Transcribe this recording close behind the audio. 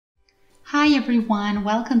Hi everyone,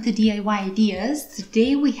 welcome to DIY Ideas.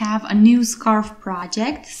 Today we have a new scarf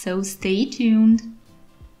project, so stay tuned.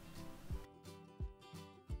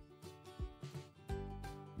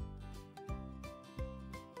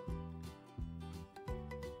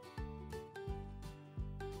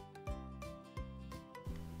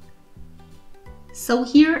 So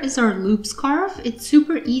here is our loop scarf. It's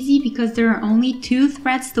super easy because there are only 2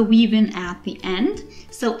 threads to weave in at the end.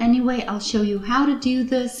 So anyway, I'll show you how to do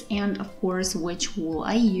this and of course which wool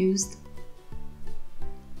I used.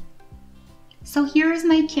 So here is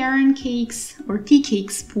my Karen Cakes or Tea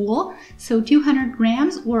Cake spool. So 200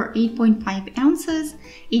 grams or 8.5 ounces,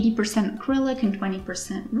 80% acrylic and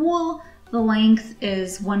 20% wool. The length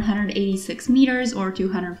is 186 meters or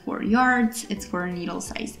 204 yards. It's for a needle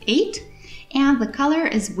size 8. And the color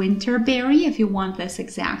is Winterberry if you want this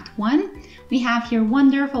exact one. We have here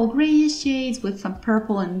wonderful grayish shades with some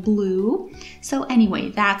purple and blue. So anyway,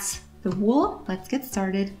 that's the wool. Let's get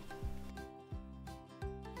started.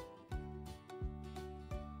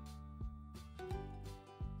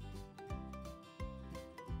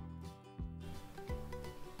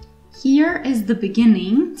 Here is the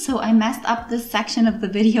beginning. So I messed up this section of the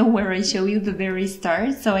video where I show you the very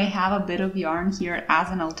start. So I have a bit of yarn here as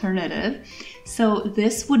an alternative. So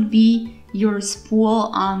this would be your spool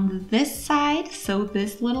on this side. So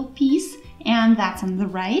this little piece, and that's on the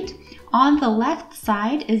right. On the left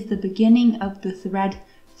side is the beginning of the thread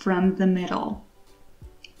from the middle.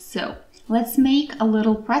 So let's make a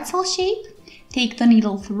little pretzel shape. Take the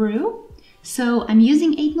needle through. So I'm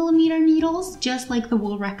using 8mm needles, just like the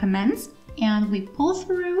wool recommends, and we pull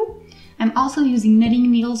through. I'm also using knitting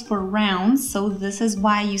needles for rounds, so this is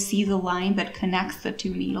why you see the line that connects the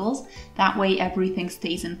 2 needles. That way everything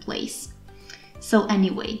stays in place. So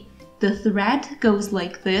anyway, the thread goes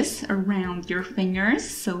like this around your fingers,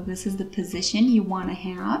 so this is the position you want to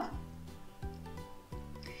have.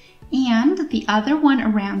 And the other one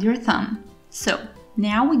around your thumb. So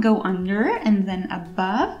now we go under and then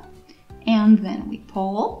above. And then we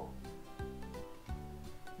pull.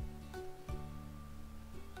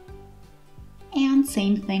 And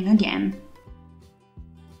same thing again.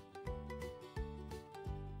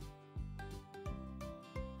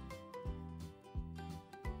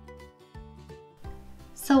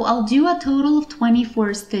 So I'll do a total of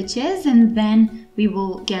 24 stitches and then we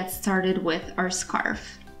will get started with our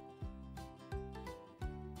scarf.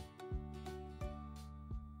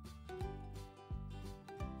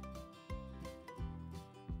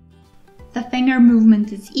 The finger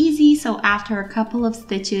movement is easy, so after a couple of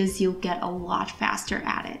stitches, you'll get a lot faster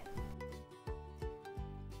at it.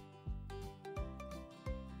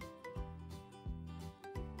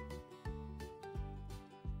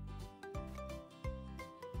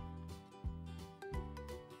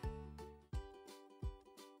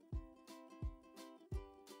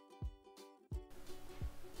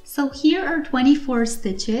 So here are 24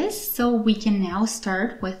 stitches, so we can now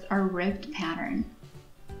start with our ribbed pattern.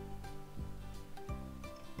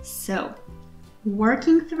 So,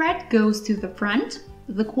 working thread goes to the front.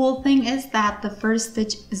 The cool thing is that the first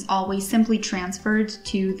stitch is always simply transferred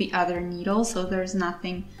to the other needle, so there's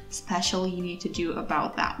nothing special you need to do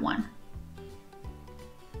about that one.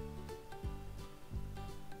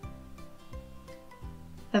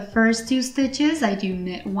 The first 2 stitches I do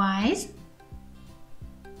knitwise.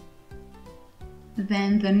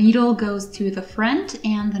 Then the needle goes to the front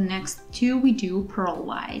and the next 2 we do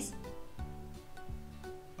purlwise.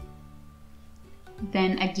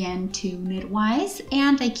 Then again 2 knitwise,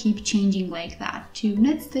 and I keep changing like that. 2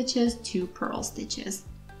 knit stitches, 2 purl stitches.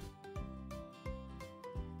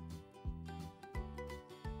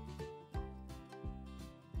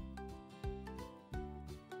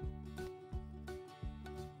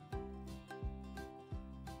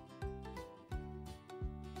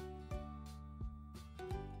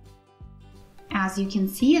 As you can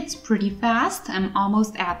see, it's pretty fast. I'm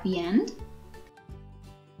almost at the end.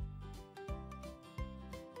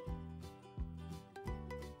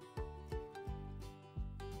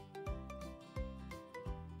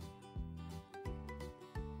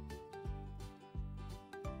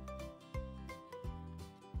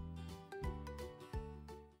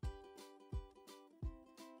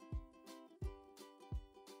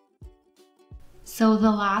 So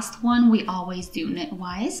the last one we always do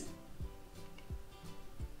knitwise.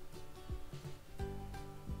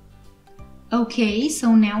 Okay,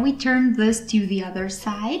 so now we turn this to the other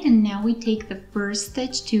side and now we take the first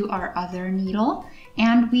stitch to our other needle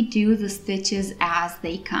and we do the stitches as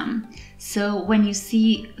they come. So when you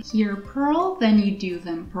see here purl, then you do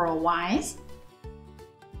them purlwise.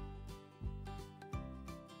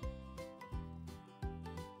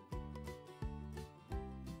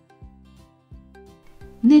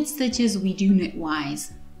 knit stitches, we do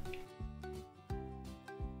knitwise.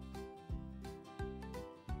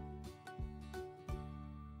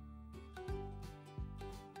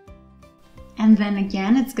 And then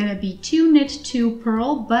again, it's gonna be 2 knit, 2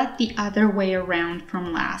 purl, but the other way around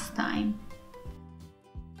from last time.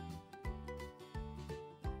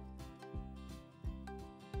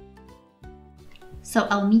 So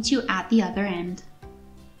I'll meet you at the other end.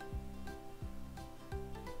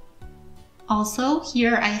 Also,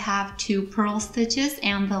 here I have 2 purl stitches,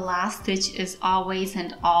 and the last stitch is always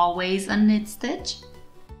and always a knit stitch.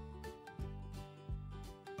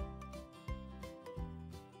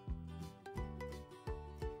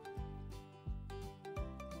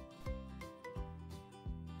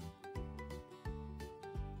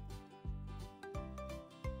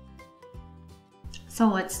 So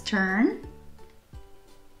let's turn.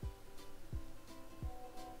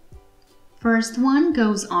 First one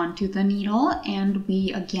goes onto the needle, and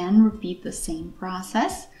we again repeat the same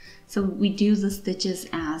process. So we do the stitches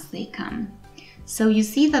as they come. So you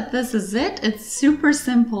see that this is it. It's super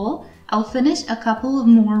simple. I'll finish a couple of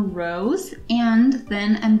more rows, and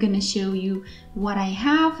then I'm gonna show you what I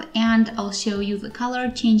have, and I'll show you the color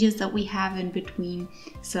changes that we have in between.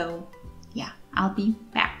 So yeah, I'll be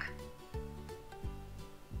back.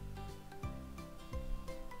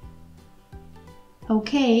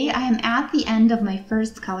 Okay, I am at the end of my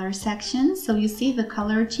first color section, so you see the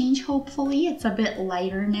color change hopefully. It's a bit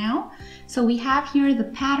lighter now. So we have here the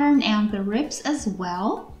pattern and the rips as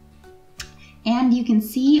well. And you can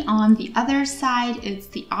see on the other side it's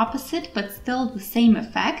the opposite, but still the same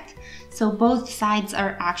effect. So both sides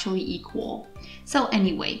are actually equal. So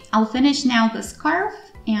anyway, I'll finish now the scarf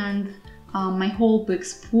and my whole big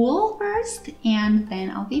spool first, and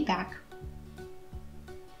then I'll be back.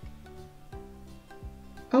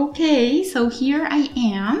 Okay, so here I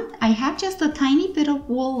am. I have just a tiny bit of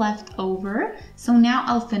wool left over. So now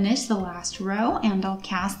I'll finish the last row and I'll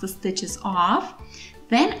cast the stitches off.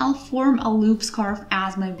 Then I'll form a loop scarf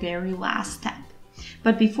as my very last step.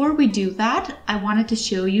 But before we do that, I wanted to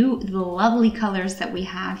show you the lovely colors that we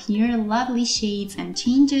have here, lovely shades and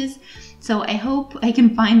changes. So I hope I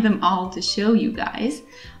can find them all to show you guys.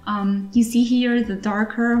 You see here the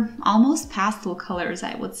darker, almost pastel colors,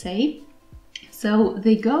 I would say. So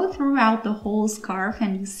they go throughout the whole scarf,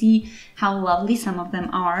 and you see how lovely some of them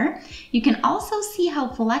are. You can also see how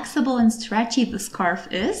flexible and stretchy the scarf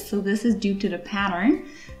is. So this is due to the pattern.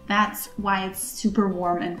 That's why it's super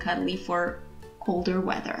warm and cuddly for colder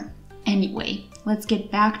weather. Anyway, let's get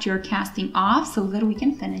back to your casting off so that we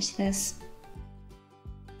can finish this.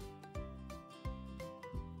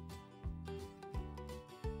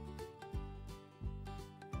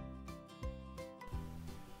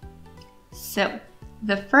 So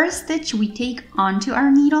the first stitch we take onto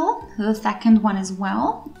our needle, the second one as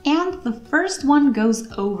well, and the first one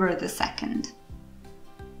goes over the second.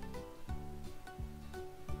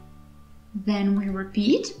 Then we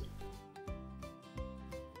repeat.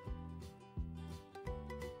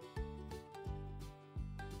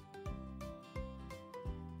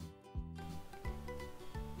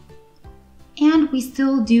 And we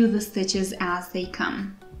still do the stitches as they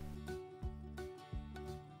come.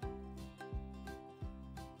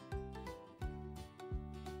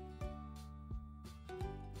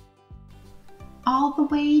 All the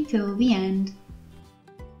way till the end.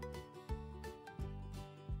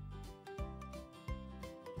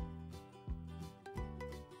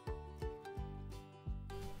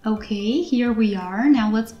 Okay, here we are.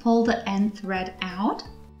 Now let's pull the end thread out.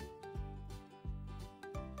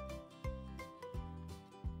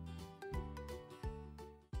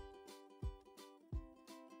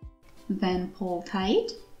 Then pull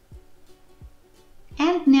tight.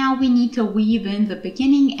 And now we need to weave in the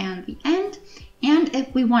beginning and the end. And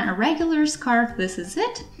if we want a regular scarf, this is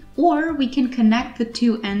it. Or we can connect the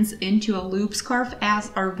two ends into a loop scarf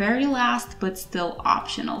as our very last but still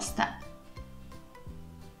optional step.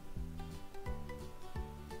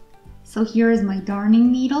 So here is my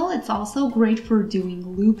darning needle. It's also great for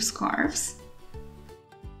doing loop scarves.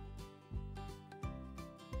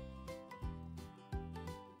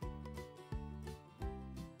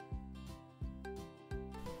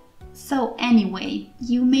 So anyway,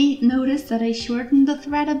 you may notice that I shortened the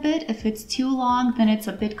thread a bit. If it's too long, then it's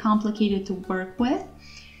a bit complicated to work with.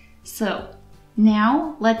 So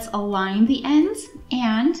now let's align the ends,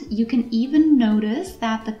 and you can even notice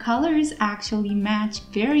that the colors actually match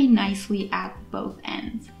very nicely at both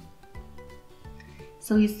ends.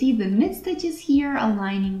 So you see the knit stitches here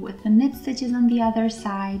aligning with the knit stitches on the other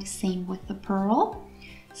side, same with the purl.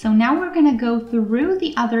 So now we're going to go through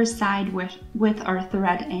the other side with our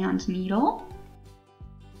thread and needle.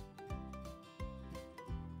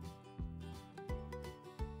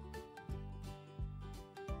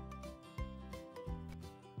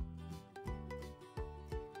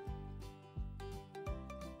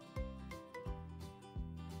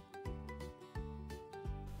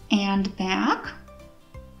 and back.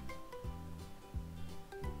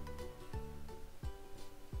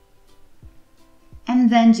 And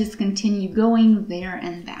then just continue going there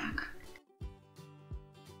and back.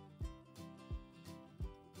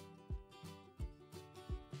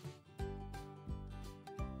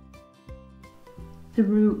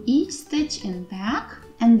 Through each stitch and back,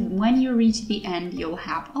 and when you reach the end, you'll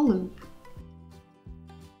have a loop.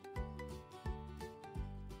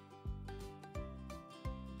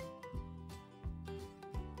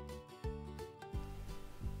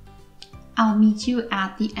 I'll meet you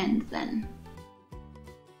at the end then.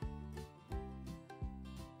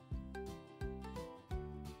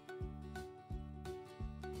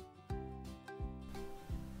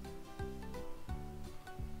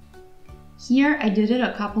 Here I did it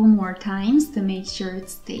a couple more times to make sure it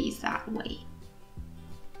stays that way.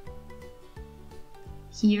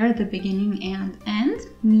 Here the beginning and end,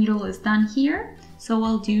 needle is done here, so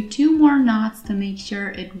I'll do 2 more knots to make sure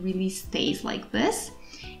it really stays like this.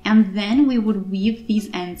 And then we would weave these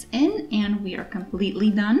ends in and we are completely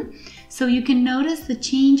done. So you can notice the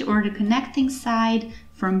change or the connecting side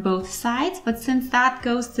from both sides, but since that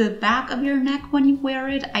goes to the back of your neck when you wear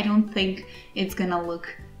it, I don't think it's gonna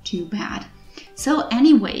look too bad. So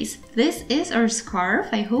anyways, this is our scarf.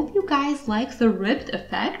 I hope you guys like the ribbed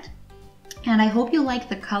effect. And I hope you like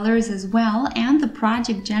the colors as well and the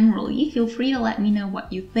project generally. Feel free to let me know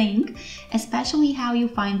what you think, especially how you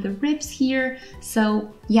find the ribs here.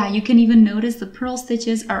 So yeah, you can even notice the purl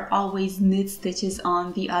stitches are always knit stitches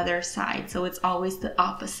on the other side. So it's always the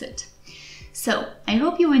opposite. So I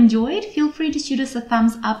hope you enjoyed. Feel free to shoot us a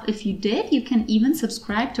thumbs up if you did. You can even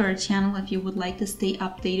subscribe to our channel if you would like to stay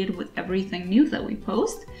updated with everything new that we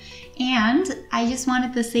post. And I just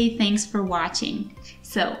wanted to say thanks for watching.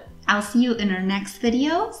 So I'll see you in our next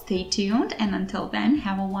video. Stay tuned, and until then,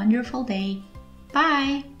 have a wonderful day.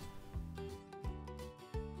 Bye!